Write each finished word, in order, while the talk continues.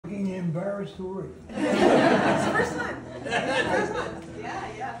embarrassed already. It's the first time. First time.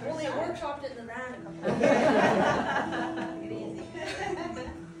 Yeah. Only workshopped it in the van a couple of times. Take it easy.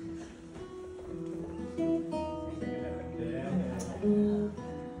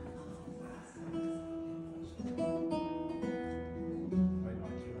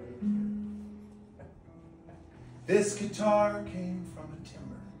 This guitar came from a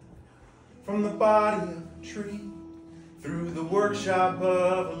timber, from the body of a tree, through the workshop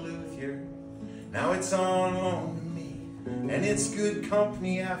of a luthier. Now it's on loan to me, and it's good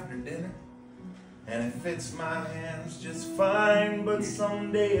company after dinner, and it fits my hands just fine. But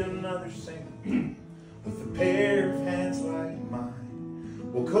someday another singer with a pair of hands like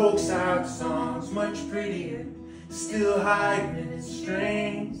mine will coax out songs much prettier, still hiding in its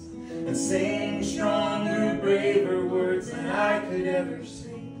strings, and sing stronger, braver words than I could ever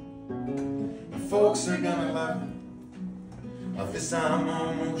sing. And folks are gonna love it, of this I'm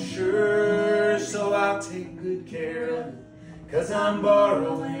almost sure, so I'll take good care of it, 'cause I'm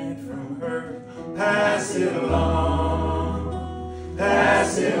borrowing it from her. Pass it along,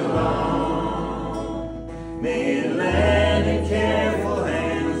 pass it along, may it land in careful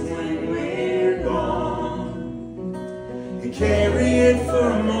hands when we're gone. You carry it for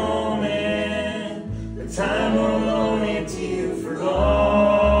a moment, but time won't loan it to you for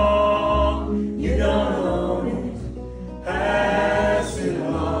long. You don't own it, pass it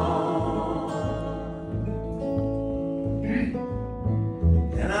along.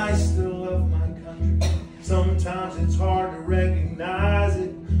 And I still love my country. Sometimes it's hard to recognize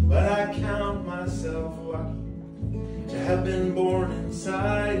it, but I count myself lucky to have been born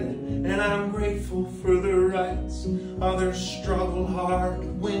inside it. And I'm grateful for the rights others struggle hard to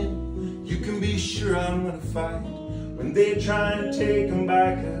win. You can be sure I'm gonna fight when they try and take them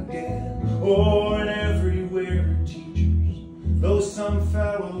back again. Oh, and everywhere are teachers, though some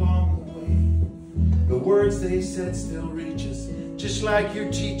fell along the way. The words they said still reach us, just like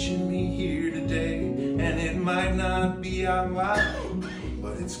you're teaching me here today. And it might not be out loud,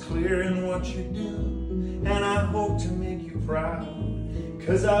 but it's clear in what you do. And I hope to make you proud,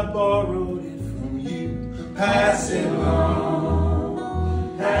 'cause I borrowed it from you. Pass it along,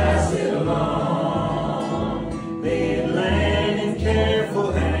 pass it along, may it land in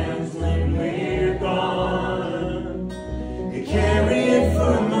careful hands when we're gone. You carry it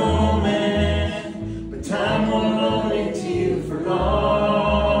for a moment, but time won't loan it to you for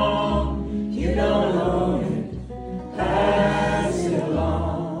long. You don't own it, pass it along.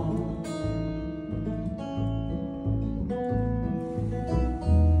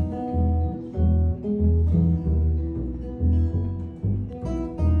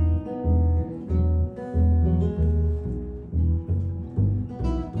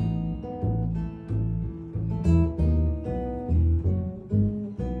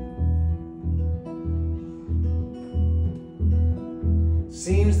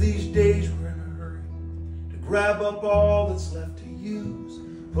 Seems these days we're in a hurry to grab up all that's left to use,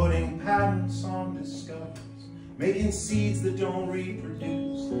 putting patents on discoveries, making seeds that don't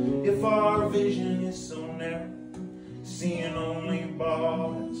reproduce. If our vision is so narrow, seeing only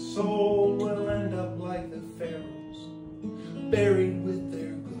bought and sold, we'll end up like the pharaohs, buried with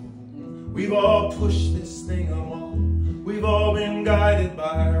their gold. We've all pushed this thing along, we've all been guided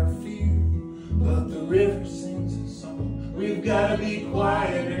by our fear, but the river sings a song we've got to be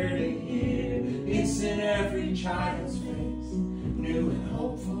quieter to hear. It's in every child's face, new and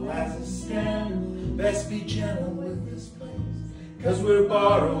hopeful as a stem. Best be gentle with this place, 'cause we're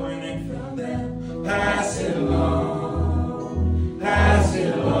borrowing it from them. Pass it along, pass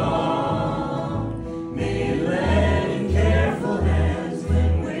it along.